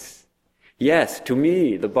 'Yes. Yes, to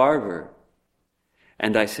me, the barber.'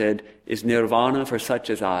 And I said, 'Is nirvana for such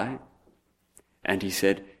as I?' And he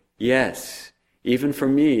said, 'Yes, even for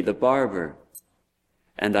me, the barber.'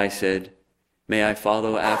 And I said, 'May I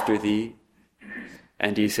follow after thee?'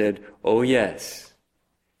 And he said, 'Oh yes,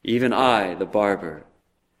 even I, the barber.'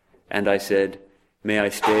 And I said, 'May I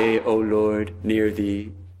stay, O Lord, near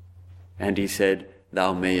thee?' And he said,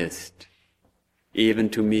 'Thou mayest, even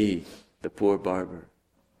to me, the poor barber.'"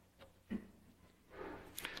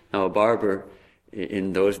 Now, a barber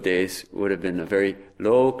in those days would have been a very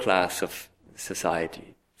low class of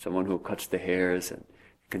society, someone who cuts the hairs and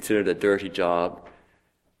considered a dirty job,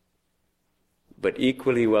 but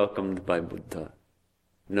equally welcomed by Buddha.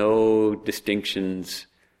 No distinctions,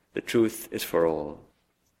 the truth is for all.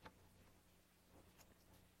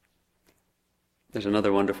 There's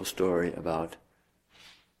another wonderful story about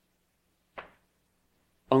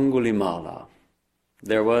Angulimala.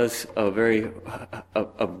 There was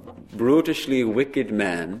a brutishly wicked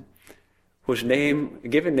man whose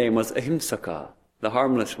given name was Ahimsaka, the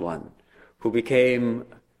harmless one, who became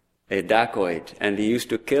a dacoit, and he used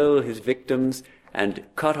to kill his victims and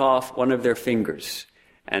cut off one of their fingers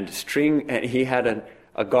and he had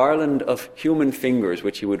a garland of human fingers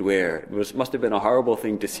which he would wear. It must have been a horrible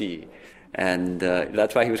thing to see. And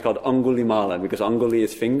that's why he was called Angulimala, because Anguli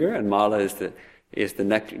is finger and Mala is the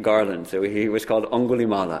neck garland. So he was called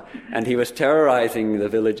Angulimala. And he was terrorizing the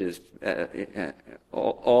villages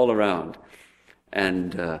all around.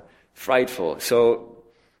 And frightful. So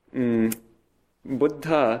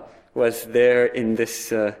Buddha was there in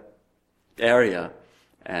this area,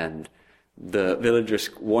 and the villagers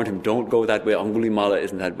warned him, "Don't go that way, Angulimala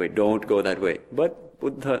isn't that way, don't go that way." But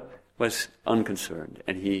Buddha was unconcerned,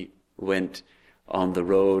 and he went on the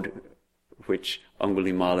road which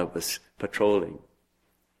Angulimala was patrolling.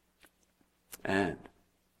 And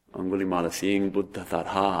Angulimala, seeing Buddha,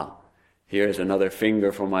 thought, here's another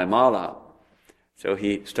finger for my mala. So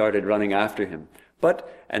he started running after him.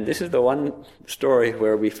 But, and this is the one story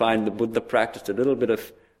where we find the Buddha practiced a little bit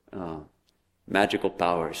of magical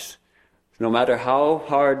powers. No matter how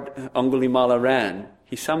hard Angulimala ran,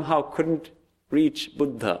 he somehow couldn't reach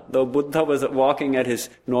Buddha. Though Buddha was walking at his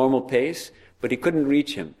normal pace, but he couldn't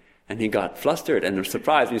reach him. And he got flustered and was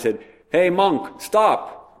surprised. He said, "Hey monk,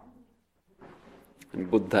 stop!" And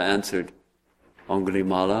Buddha answered,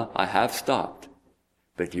 "Angulimala, I have stopped,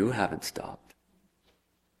 but you haven't stopped."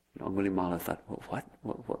 And Angulimala thought,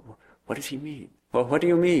 what does he mean? Well, what do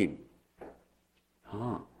you mean?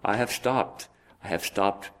 I have stopped. I have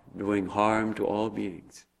stopped doing harm to all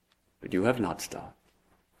beings, but you have not stopped.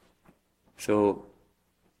 So,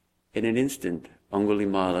 in an instant,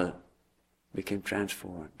 Angulimala became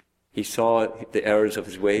transformed. He saw the errors of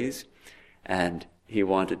his ways, and he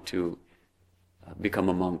wanted to become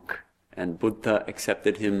a monk. And Buddha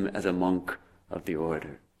accepted him as a monk of the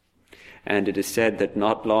order. And it is said that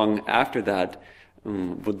not long after that,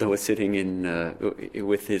 Buddha was sitting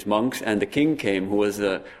with his monks, and the king came who was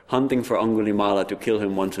hunting for Angulimala to kill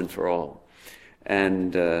him once and for all.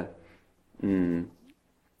 And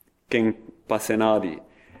King Pasenadi.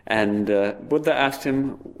 And Buddha asked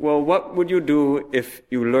him, well, what would you do if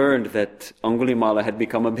you learned that Angulimala had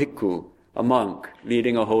become a bhikkhu, a monk,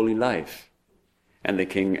 leading a holy life? And the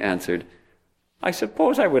king answered, I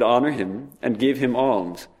suppose I would honor him and give him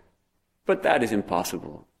alms, but that is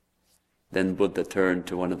impossible. Then Buddha turned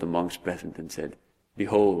to one of the monks present and said,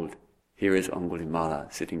 Behold, here is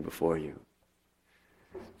Angulimala sitting before you.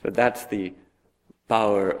 So that's the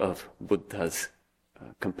power of Buddha's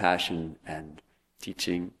compassion and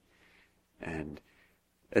teaching, and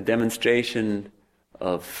a demonstration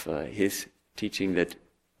of his teaching that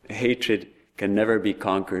hatred can never be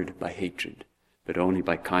conquered by hatred, but only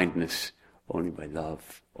by kindness, only by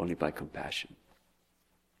love, only by compassion.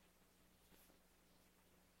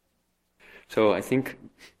 So I think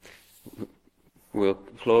we'll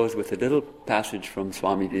close with a little passage from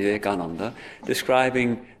Swami Vivekananda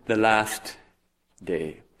describing the last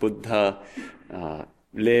day. Buddha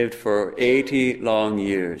lived for 80 long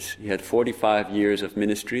years. He had 45 years of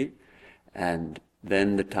ministry, and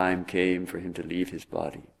then the time came for him to leave his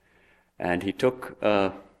body. And he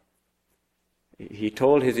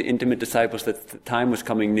told his intimate disciples that the time was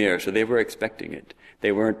coming near, so they were expecting it.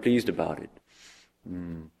 They weren't pleased about it.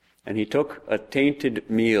 And he took a tainted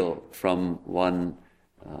meal from one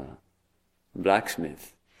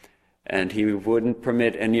blacksmith, and he wouldn't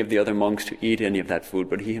permit any of the other monks to eat any of that food,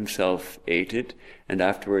 but he himself ate it, and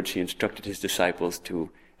afterwards he instructed his disciples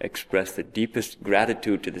to express the deepest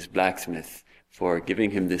gratitude to this blacksmith for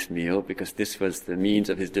giving him this meal, because this was the means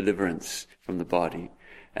of his deliverance from the body,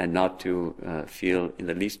 and not to feel in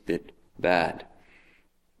the least bit bad.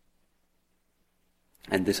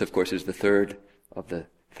 And this, of course, is the third of the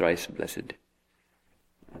thrice-blessed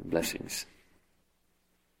blessings.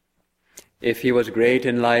 If he was great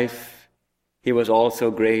in life, he was also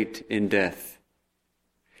great in death.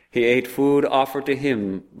 He ate food offered to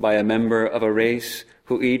him by a member of a race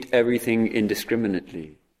who eat everything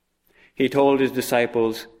indiscriminately. He told his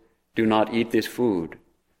disciples, Do not eat this food,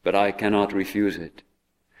 but I cannot refuse it.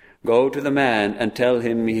 Go to the man and tell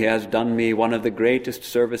him he has done me one of the greatest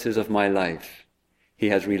services of my life. He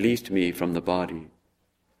has released me from the body.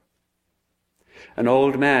 An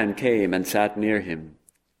old man came and sat near him.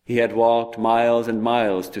 He had walked miles and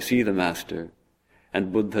miles to see the Master,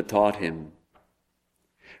 and Buddha taught him.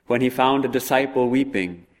 When he found a disciple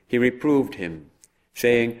weeping, he reproved him,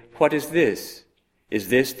 saying, What is this? Is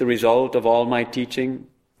this the result of all my teaching?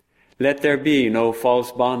 Let there be no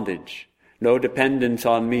false bondage, no dependence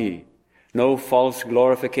on me, no false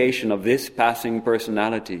glorification of this passing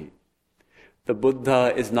personality. The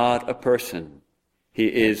Buddha is not a person. He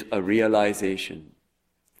is a realization.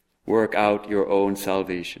 Work out your own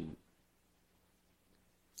salvation.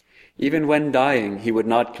 Even when dying, he would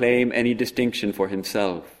not claim any distinction for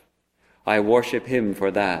himself. I worship him for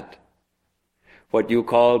that. What you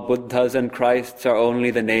call Buddhas and Christs are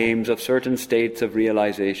only the names of certain states of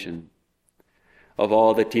realization. Of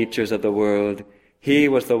all the teachers of the world, he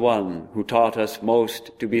was the one who taught us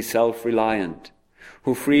most to be self-reliant,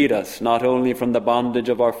 who freed us not only from the bondage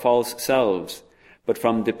of our false selves, but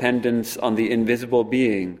from dependence on the invisible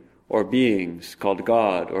being or beings called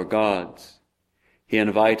God or gods. He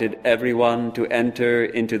invited everyone to enter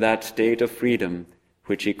into that state of freedom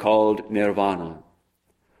which he called nirvana.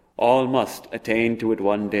 All must attain to it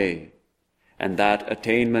one day, and that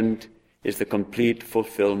attainment is the complete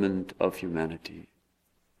fulfillment of humanity.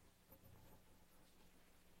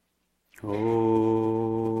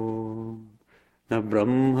 Om. Na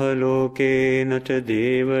brahma loke na cha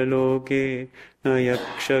deva loke na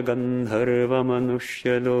yaksha gandharva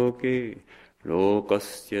manushya loke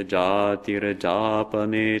lokasya jatira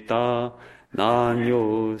japaneta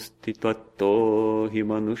nanyosti tvatto hi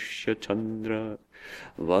manushya chandra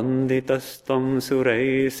vanditastam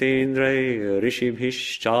surai sendrai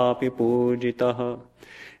rishibhishchapi pujitah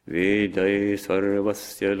Vedai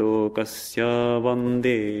sarvasya lokasya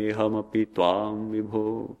vandehamapi tvam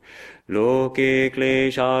vibho Loke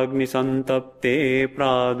kleshagni santapte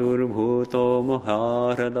pradurbhuto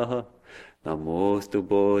maharadaha Namostu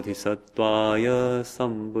bodhisattvaya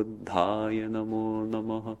sambuddhaya namo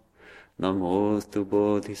namaha Namostu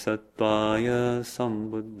bodhisattvaya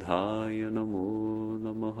sambuddhaya namo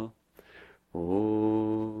namaha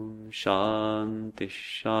Om Shanti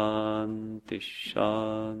Shanti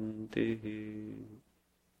Shanti.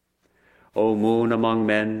 O moon among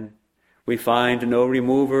men, we find no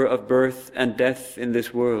remover of birth and death in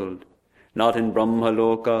this world, not in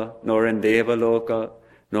Brahmaloka, nor in Devaloka,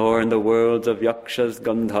 nor in the worlds of Yakshas,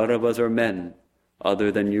 Gandharvas, or men,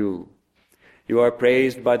 other than you. You are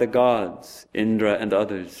praised by the gods, Indra and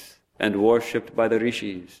others, and worshipped by the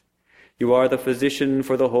rishis. You are the physician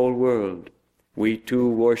for the whole world. We too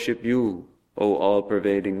worship you, O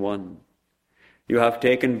all-pervading one. You have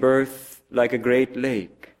taken birth like a great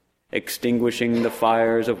lake, extinguishing the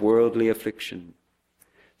fires of worldly affliction.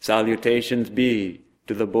 Salutations be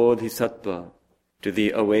to the Bodhisattva, to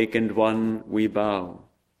the awakened one we bow.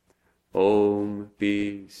 Om,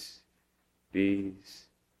 peace, peace,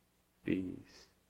 peace.